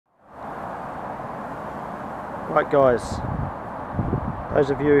Right guys, those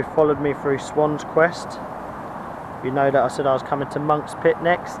of you who followed me through Swan's Quest, you know that I said I was coming to Monk's Pit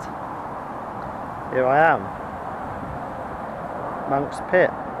next. Here I am. Monk's Pit,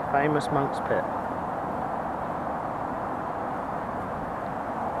 famous Monk's Pit.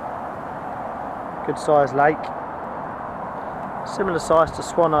 Good sized lake. Similar size to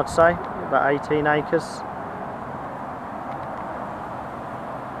Swan, I'd say, about 18 acres.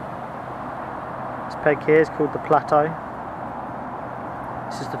 This peg here is called the Plateau.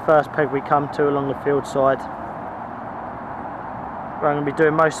 This is the first peg we come to along the field side. I'm going to be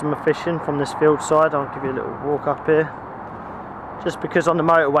doing most of my fishing from this field side. I'll give you a little walk up here. Just because on the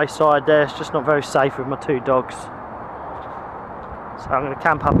motorway side there, it's just not very safe with my two dogs. So I'm going to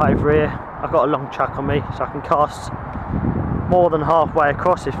camp up over here. I've got a long chuck on me, so I can cast more than halfway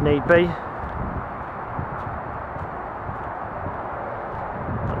across if need be.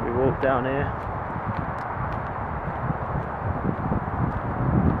 Let me walk down here.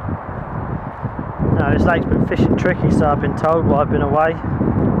 Now this lake's been fishing tricky, so I've been told while I've been away.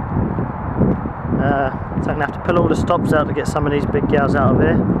 So I'm going to have to pull all the stops out to get some of these big gals out of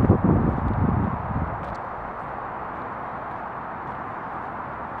here.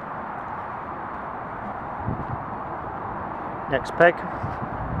 Next peg.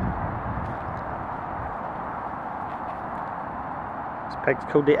 This peg's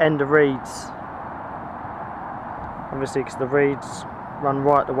called the End of Reeds. Obviously because the reeds run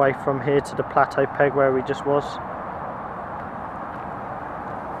right away from here to the plateau peg where we just was.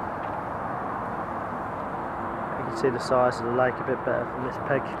 You can see the size of the lake a bit better from this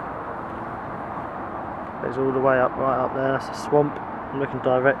peg. Goes all the way up, right up there. That's a swamp. I'm looking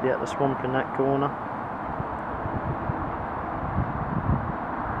directly at the swamp in that corner.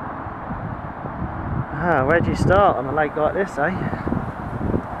 Where do you start on a lake like this, eh?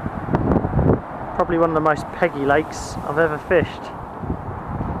 Probably one of the most peggy lakes I've ever fished.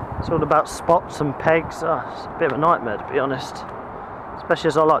 It's all about spots and pegs. It's a bit of a nightmare, to be honest. Especially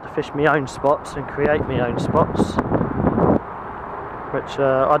as I like to fish my own spots and create my own spots. Which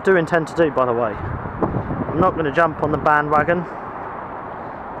I do intend to do, by the way. I'm not going to jump on the bandwagon,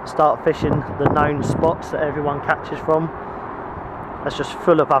 start fishing the known spots that everyone catches from. That's just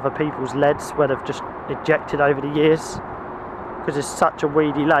full of other people's leads where they've just ejected over the years. Because it's such a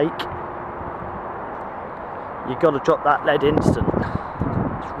weedy lake, you've got to drop that lead instant.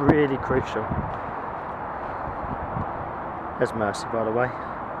 It's really crucial. There's Mercy, by the way.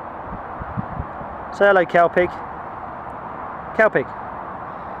 Say hello, Cowpig. Cowpig.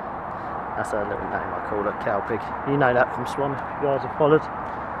 That's her little name, I call her Cowpig. You know that from Swan, if you guys have followed.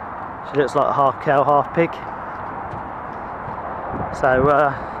 She looks like a half cow, half pig. So,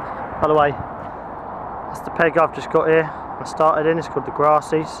 by the way, that's the peg I've just got here. I started in, it's called the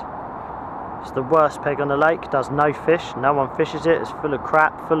Grassies. It's the worst peg on the lake, does no fish, no one fishes it. It's full of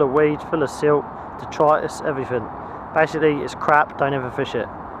crap, full of weed, full of silt, detritus, everything. Basically, it's crap, don't ever fish it.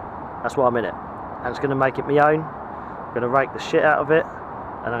 That's why I'm in it. And it's going to make it my own. I'm going to rake the shit out of it,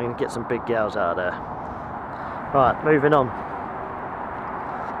 and I'm going to get some big gals out of there. Right, moving on.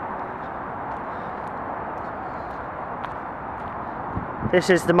 This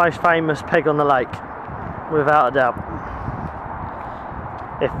is the most famous peg on the lake, without a doubt.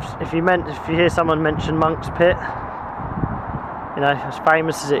 If you hear someone mention Monk's Pit, you know, as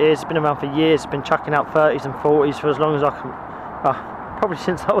famous as it is, it's been around for years. It's been chucking out 30s and 40s for as long as I can. Probably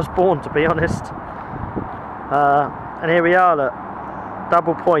since I was born, to be honest. And here we are, look,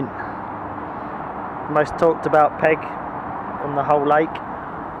 double point. Most talked about peg on the whole lake.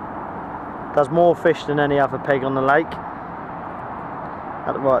 Does more fish than any other peg on the lake.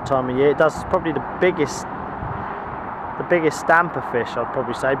 At the right time of year, it does probably the biggest stamp of fish, I'd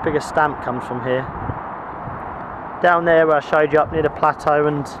probably say. Biggest stamp comes from here. Down there where I showed you up near the plateau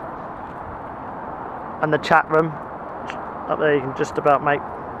and the chat room. Up there you can just about make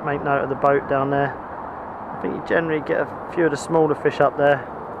note of the boat down there. I think you generally get a few of the smaller fish up there.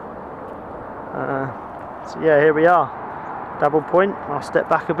 So yeah, here we are. Double point. I'll step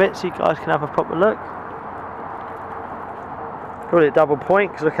back a bit so you guys can have a proper look. Call it double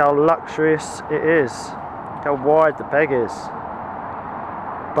point because look how luxurious it is. Look how wide the peg is.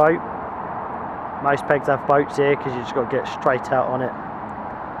 Boat. Most pegs have boats here because you just got to get straight out on it.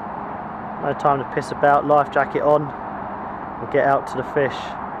 No time to piss about, life jacket on and get out to the fish.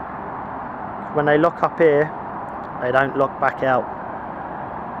 When they lock up here, they don't lock back out.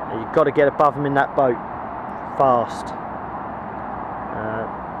 You've got to get above them in that boat fast.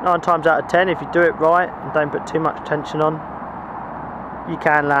 9 times out of 10, if you do it right and don't put too much tension on, you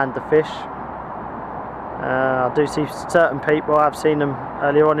can land the fish. I do see certain people, I've seen them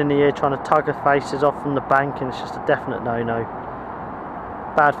earlier on in the year trying to tug their faces off from the bank, and it's just a definite no-no.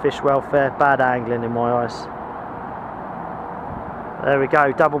 Bad fish welfare, bad angling in my eyes. There we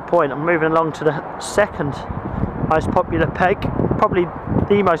go, double point. I'm moving along to the second most popular peg, probably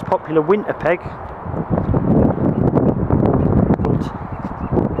the most popular winter peg.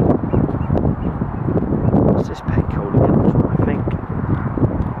 What's this peg called again? I think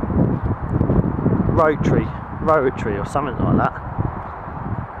rotary or something like that.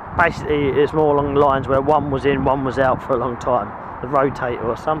 Basically, it's more along the lines where one was in, one was out for a long time. The rotator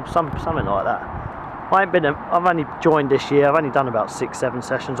or something like that. I've only joined this year. I've only done about 6-7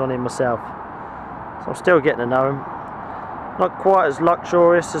 sessions on him myself, so I'm still getting to know him. Not quite as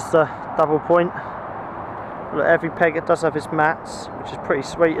luxurious as the double point. Look, every peg it does have its mats, which is pretty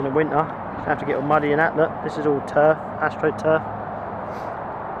sweet in the winter. You don't have to get all muddy in that. Look, this is all turf, AstroTurf.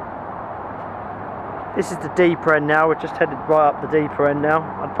 This is the deeper end now. We're just headed right up the deeper end now.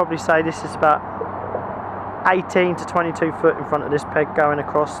 I'd probably say this is about 18 to 22 foot in front of this peg going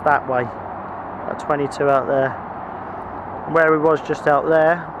across that way. About 22 out there. And where we was just out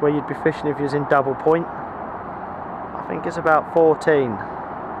there, where you'd be fishing if you was in double point, I think it's about 14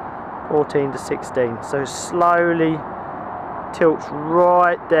 to 16. So slowly tilts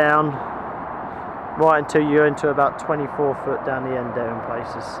right down, right until you're into about 24 foot down the end there in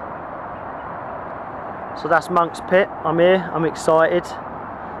places. So that's Monk's Pit. I'm here, I'm excited.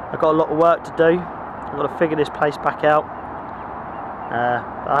 I've got a lot of work to do. I've got to figure this place back out.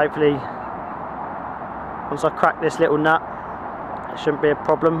 But hopefully, once I crack this little nut, it shouldn't be a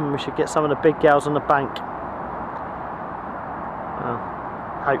problem, and we should get some of the big gals on the bank. Well,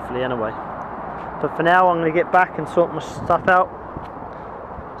 hopefully anyway. But for now, I'm going to get back and sort my stuff out,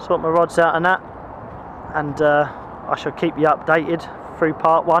 sort my rods out and that, and I shall keep you updated through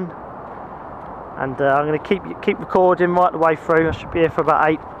part 1. And I'm going to keep recording right the way through. I should be here for about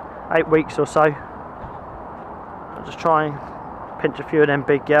eight weeks or so. I'll just try and pinch a few of them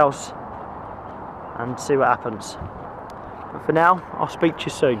big gals and see what happens. But for now, I'll speak to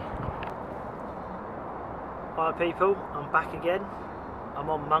you soon. Hi people, I'm back again. I'm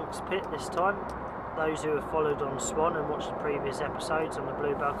on Monk's Pit this time. Those who have followed on Swan and watched the previous episodes on the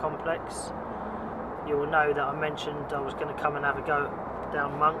Bluebell Complex, you will know that I mentioned I was going to come and have a go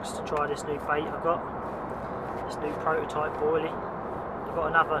down Monk's to try this new bait I've got, this new prototype boilie. I've got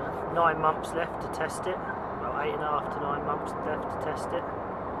another 9 months left to test it, well 8.5 to 9 months left to test it.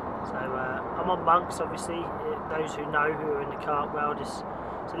 So I'm on Monk's, obviously. Those who know, who are in the carp world, it's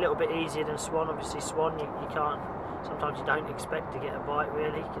a little bit easier than Swan. Obviously Swan, you can't, sometimes you don't expect to get a bite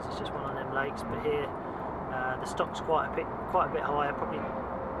really, because it's just one of them lakes, but here the stock's quite a bit higher, probably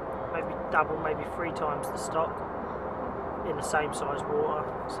maybe double, maybe 3 times the stock in the same size water.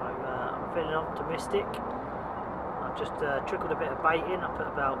 So I'm feeling optimistic. I've just trickled a bit of bait in. I put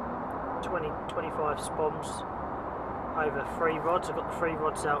about 20-25 spoms over 3 rods. I got the 3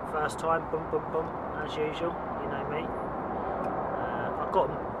 rods out first time, boom boom boom, as usual, you know me. I've got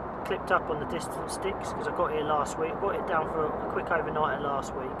them clipped up on the distance sticks because I got here last week. I got it down for a quick overnighter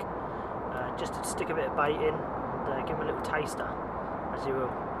last week, just to stick a bit of bait in and give them a little taster, as you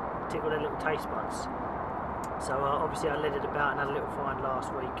will, tickle their little taste buds. So obviously I led it about and had a little find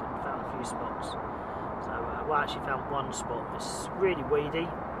last week and found a few spots. So well, I actually found 1 spot. It's really weedy,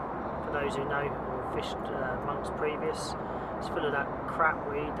 for those who know or fished Monk's previous. It's full of that crap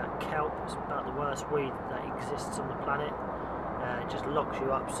weed, that kelp. It's about the worst weed that exists on the planet. It just locks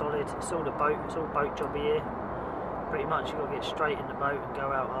you up solid. It's all boat jobby here. Pretty much you've got to get straight in the boat and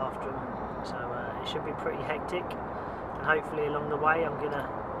go out after them. So it should be pretty hectic, and hopefully along the way I'm going to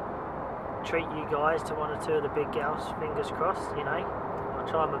treat you guys to 1 or 2 of the big gals, fingers crossed, you know. I'll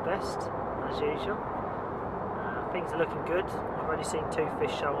try my best, as usual. Things are looking good. I've already seen 2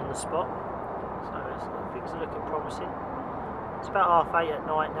 fish show on the spot, so things are looking promising. It's about 8:30 at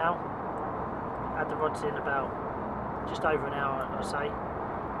night now. Had the rods in about just over an hour, I'd say.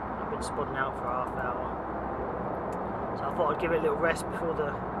 I've been spodding out for half hour. So I thought I'd give it a little rest before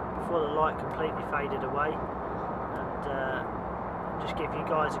the light completely faded away, and just give you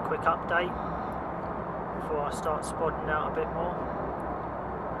guys a quick update before I start spodding out a bit more.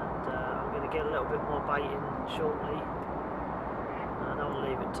 And I'm going to get a little bit more bait in shortly. I don't want to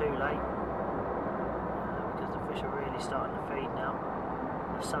leave it too late, because the fish are really starting to feed now.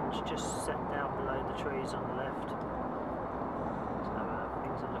 The sun's just set down below the trees on the left, so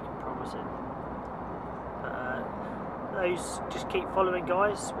things are looking promising. But those, just keep following,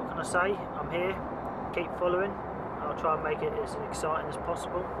 guys. What can I say? I'm here. Keep following. I'll try and make it as exciting as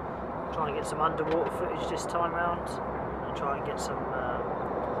possible. Try and get some underwater footage this time round, and try and get some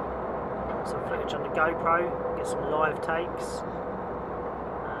some footage on the GoPro, get some live takes,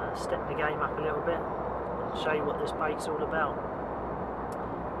 step the game up a little bit and show you what this bait's all about.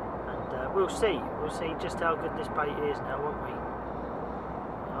 And we'll see just how good this bait is now, won't we?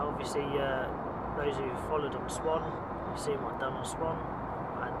 Obviously those who followed on Swan, you've seen what I've done on Swan.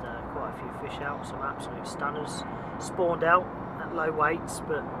 I had quite a few fish out, some absolute stunners spawned out at low weights,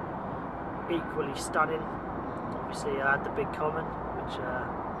 but equally stunning. Obviously I had the big common, which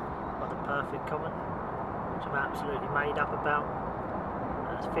the perfect common, which I'm absolutely made up about.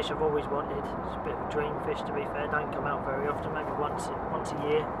 It's a fish I've always wanted. It's a bit of a dream fish, to be fair. Don't come out very often, maybe once a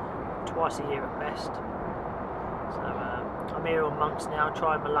year, twice a year at best. So I'm here on Monks now,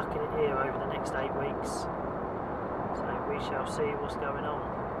 trying my luck in it here over the next 8 weeks. So we shall see what's going on.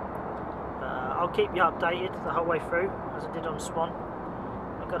 I'll keep you updated the whole way through, as I did on Swan.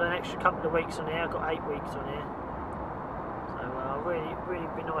 I've got an extra couple of weeks on here. I've got 8 weeks on here. Really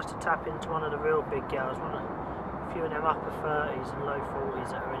be nice to tap into one of the real big gals, a few of them upper 30s and low 40s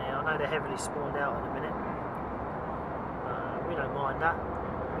that are in here. I know they're heavily spawned out at the minute. We don't mind that.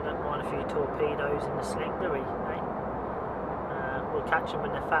 We don't mind a few torpedoes in the sling, do we? Eh? We'll catch them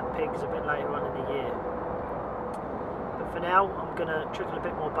when they're fat pigs a bit later on in the year. But for now, I'm going to trickle a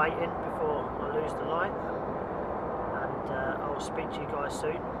bit more bait in before I lose the line. And I'll speak to you guys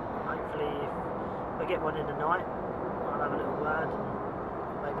soon. Hopefully, if I get one in the night, I'll have a little word and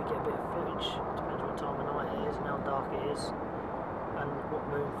maybe get a bit of footage. Depends what time of night it is and how dark it is, and what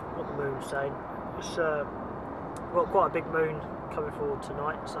the moon's saying. It's got quite a big moon coming forward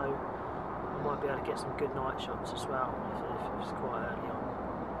tonight, so I might be able to get some good night shots as well if it's quite early on.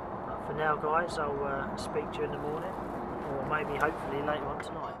 But for now, guys, I'll speak to you in the morning, or maybe hopefully later on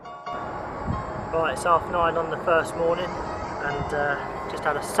tonight. Right, it's 9:30 on the first morning, and just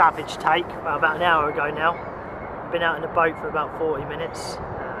had a savage take about an hour ago now. Been out in the boat for about 40 minutes.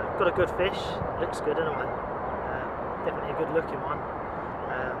 Got a good fish. Looks good anyway. Definitely a good looking one.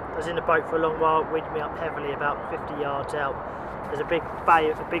 I was in the boat for a long while. Weeded me up heavily about 50 yards out. There's a big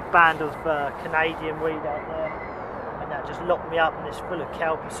band of Canadian weed out there, and that just locked me up, and it's full of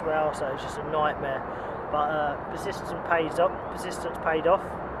kelp as well, so it's just a nightmare. But persistence paid off.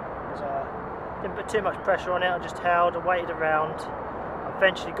 Didn't put too much pressure on it. I just held, I waited around. I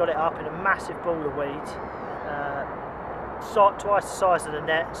eventually got it up in a massive ball of weed. Twice the size of the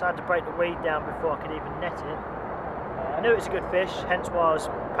net, so I had to break the weed down before I could even net it. I knew it was a good fish, hence why I was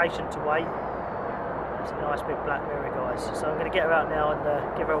patient to wait. It's a nice big black mirror, guys. So I'm going to get her out now and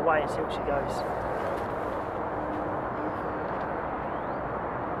give her a weigh and see what she goes.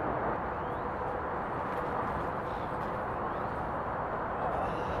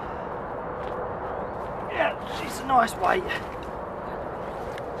 Yeah, she's a nice weight.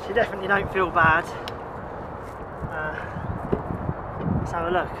 She definitely don't feel bad. Let's have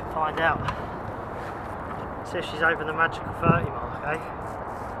a look and find out. See if she's over the magical 30 mark, eh?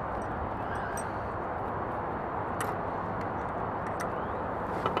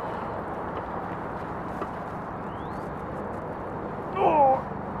 Oh,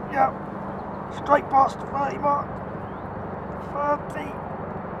 yeah, straight past the 30 mark.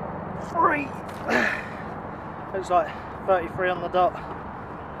 33. Looks like 33 on the dot.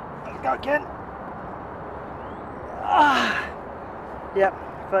 Let's go again. Yep,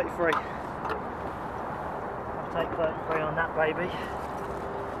 33. I'll take 33 on that baby.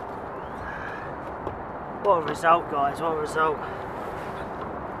 What a result, guys, what a result.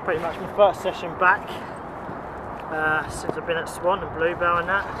 Pretty much my first session back since I've been at Swan and Bluebell and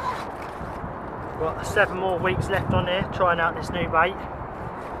that. Got 7 more weeks left on here trying out this new bait.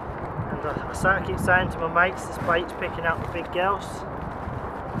 And I keep saying to my mates, this bait's picking out the big girls.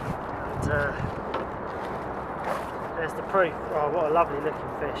 And there's the proof. Oh, what a lovely looking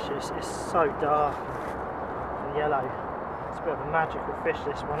fish. It's so dark and yellow. It's a bit of a magical fish,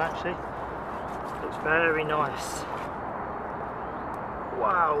 this one actually. Looks very nice.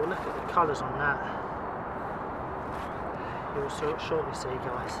 Wow, look at the colours on that. You'll shortly see,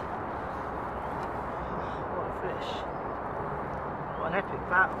 guys. What a fish. What an epic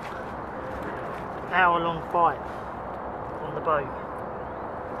battle. An hour-long fight on the boat.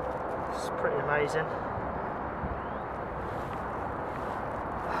 It's pretty amazing.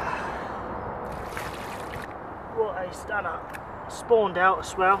 What a stunner. Spawned out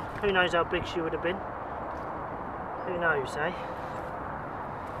as well. Who knows how big she would have been. Who knows, eh?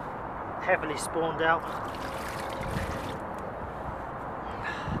 Heavily spawned out.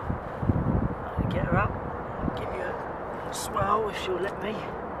 I'll get her up. I'll give you a swell if she'll let me.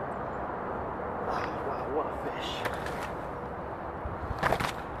 Oh wow, what a fish.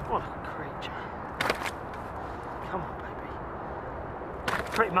 What a creature. Come on, baby.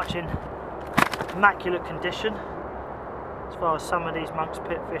 Pretty much in immaculate condition as far as some of these Monk's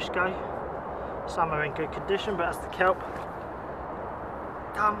Pit fish go. Some are in good condition, but as the kelp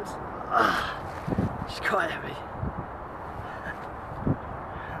comes, she's quite heavy.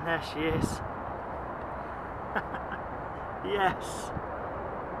 And there she is. Yes.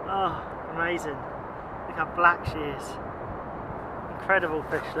 Oh, amazing. Look how black she is. Incredible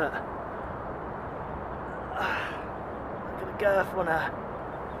fish, look. Look at the girth on her.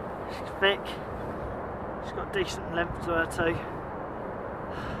 She's thick. She's got decent length to her too.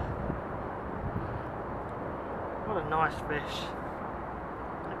 What a nice fish.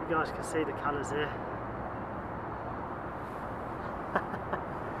 Hope you guys can see the colours here.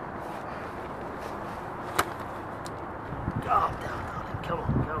 Calm down, darling. Come on,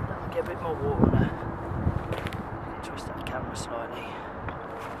 calm down. Get a bit more water on her. Twist that camera slightly.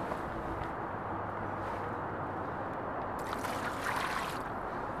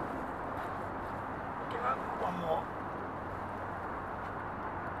 One more.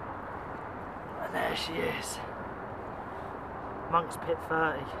 And there she is. Monk's Pit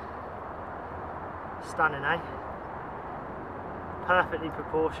 30. Stunning, eh? Perfectly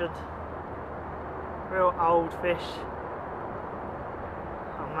proportioned. Real old fish.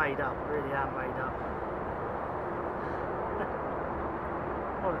 I'm made up, I really am made up.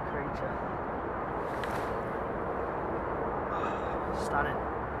 What a creature. Stunning.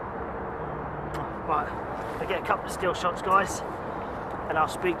 Right, I'll get a couple of still shots, guys, and I'll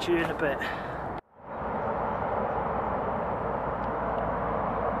speak to you in a bit.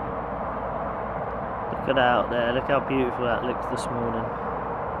 Look at that out there, look how beautiful that looks this morning.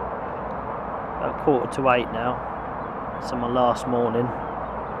 About 7:45 now. It's on my last morning.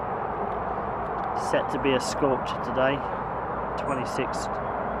 Set to be a scorcher today, 26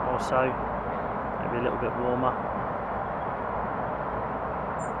 or so, maybe a little bit warmer.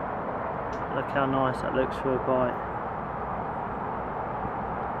 Look how nice that looks for a bite.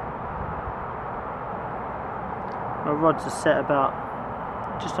 My rods are set about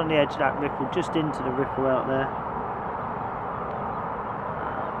just on the edge of that ripple, just into the ripple out there.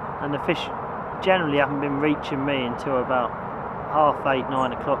 And the fish generally haven't been reaching me until about 8:30,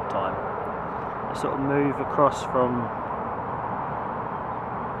 9 o'clock time. They sort of move across from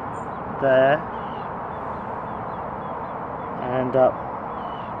there and up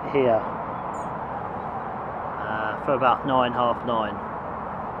here. For about 9, half 9.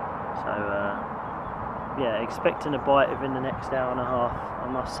 So yeah, expecting a bite within the next hour and a half, I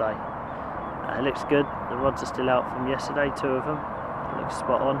must say. It looks good. The rods are still out from yesterday, 2 of them. It looks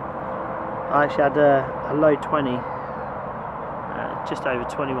spot on. I actually had a low 20, just over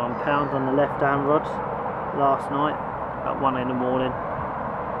 21 pound on the left hand rod last night at 1 in the morning.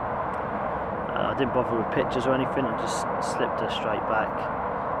 I didn't bother with pictures or anything, I just slipped her straight back.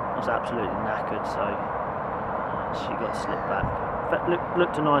 I was absolutely knackered, so she got slipped back. But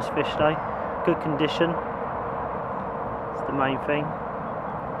looked a nice fish though, good condition, it's the main thing.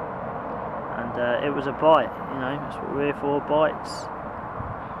 And it was a bite, you know, that's what we're here for, bites.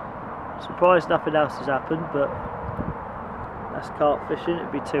 Surprised nothing else has happened, but that's carp fishing.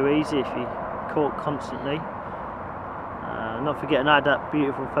 It'd be too easy if you caught constantly. Not forgetting I had that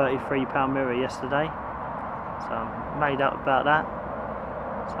beautiful £33 mirror yesterday, so I'm made up about that.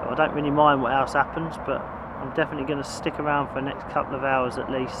 So I don't really mind what else happens, but I'm definitely going to stick around for the next couple of hours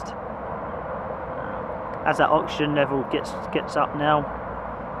at least. As that oxygen level gets up now,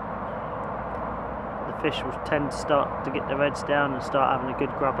 the fish will tend to start to get their heads down and start having a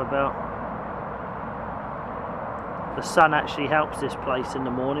good grub about. The sun actually helps this place in the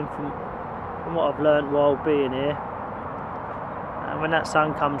morning, from what I've learned while being here. And when that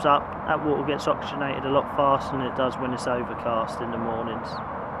sun comes up, that water gets oxygenated a lot faster than it does when it's overcast in the mornings,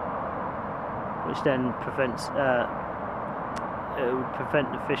 which then prevents it would prevent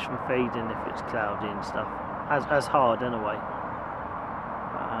the fish from feeding if it's cloudy and stuff, as hard anyway.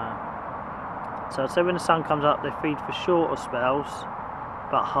 So I'd say when the sun comes up, they feed for shorter spells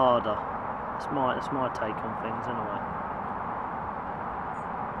but harder. That's my take on things anyway.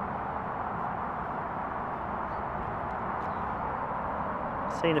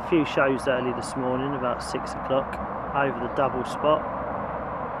 Seen a few shows early this morning, about 6 o'clock, over the double spot.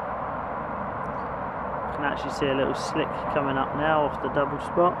 You can actually see a little slick coming up now off the double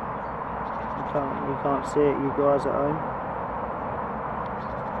spot. You can't see it, you guys at home.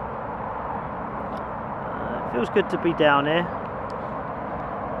 It feels good to be down here.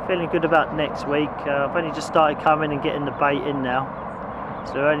 Feeling good about next week. I've only just started coming and getting the bait in now,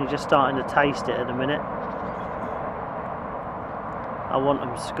 so we're only just starting to taste it at the minute. I want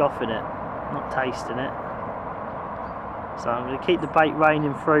them scoffing it, not tasting it. So I'm going to keep the bait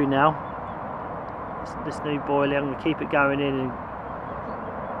raining through now. this new boilie. I'm going to keep it going in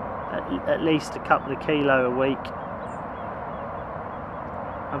at least a couple of kilo a week.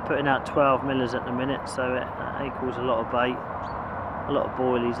 I'm putting out 12 millers at the minute, so it equals a lot of bait, a lot of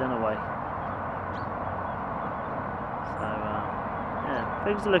boilies anyway. So yeah,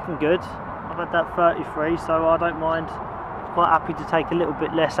 things are looking good. I've had that 33, so I don't mind. Quite happy to take a little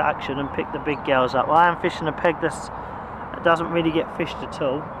bit less action and pick the big girls up. Well, I am fishing a peg that doesn't really get fished at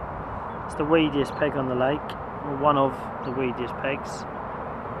all. It's the weediest peg on the lake, or one of the weediest pegs.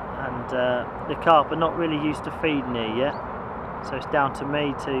 And the carp are not really used to feeding here yet, so it's down to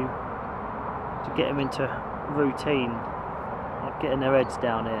me to get them into routine of getting their heads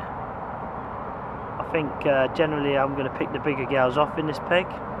down here. I think generally I'm going to pick the bigger girls off in this peg,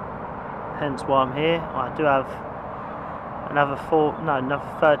 hence why I'm here. I do have another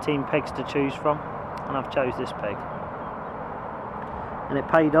 13 pegs to choose from, and I've chose this peg. And it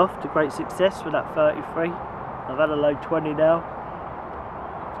paid off to great success with that 33. I've had a low 20 now.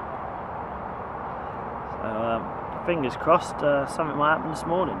 So fingers crossed something might happen this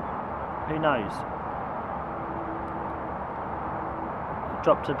morning. Who knows?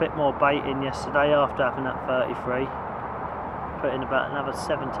 Dropped a bit more bait in yesterday after having that 33. Put in about another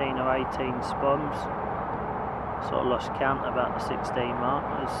 17 or 18 spums. Sort of lost count about the 16 mark.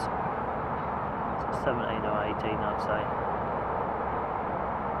 It was 17 or 18, I'd say.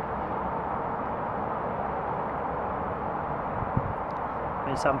 I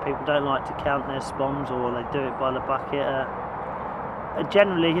mean, some people don't like to count their spums, or they do it by the bucket.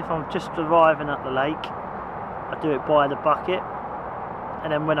 Generally, if I'm just arriving at the lake, I do it by the bucket,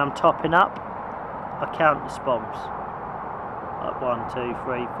 and then when I'm topping up, I count the spums. Like 1, 2,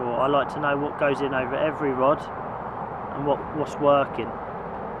 3, 4. I like to know what goes in over every rod and what's working,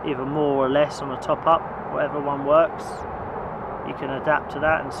 either more or less on the top up. Whatever one works, you can adapt to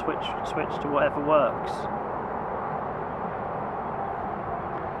that and switch to whatever works.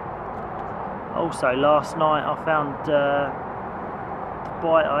 Also, last night I found the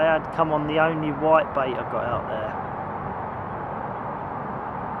bite I had come on the only white bait I got out there.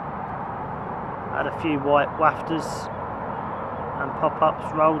 I had a few white wafters and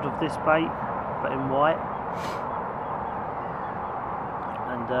pop-ups rolled of this bait, but in white,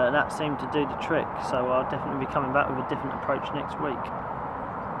 and that seemed to do the trick. So I'll definitely be coming back with a different approach next week.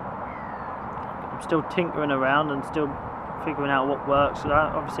 I'm still tinkering around and still figuring out what works. So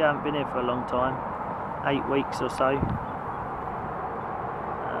obviously I haven't been here for a long time, 8 weeks or so,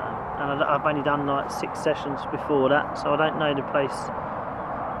 and I've only done like 6 sessions before that, so I don't know the place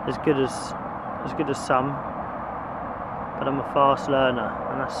as good as some. But I'm a fast learner,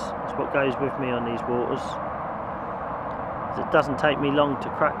 and that's what goes with me on these waters. It doesn't take me long to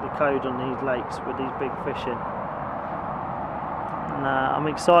crack the code on these lakes with these big fishing. And I'm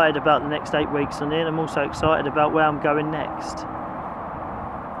excited about the next 8 weeks on here. I'm also excited about where I'm going next.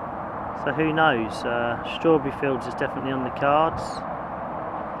 So who knows? Strawberry Fields is definitely on the cards.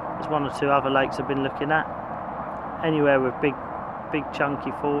 There's 1 or 2 other lakes I've been looking at. Anywhere with big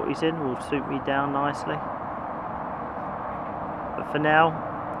chunky 40s in will suit me down nicely. But for now,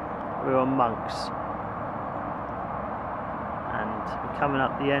 we're on Monks, and we're coming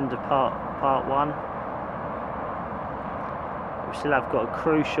up the end of part 1. We still have got a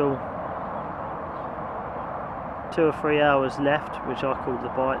crucial 2 or 3 hours left, which I call the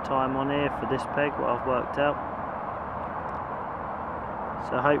bite time on here for this peg, what I've worked out.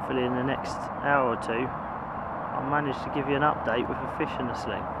 So hopefully in the next hour or 2 I'll manage to give you an update with a fish in the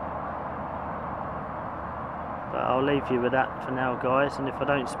sling. But I'll leave you with that for now, guys, and if I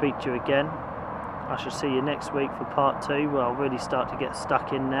don't speak to you again, I shall see you next week for part 2, where I'll really start to get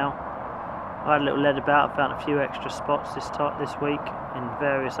stuck in now. I had a little lead about, found a few extra spots this week in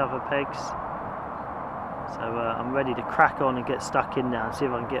various other pegs. So I'm ready to crack on and get stuck in now and see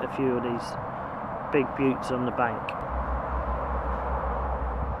if I can get a few of these big buttes on the bank.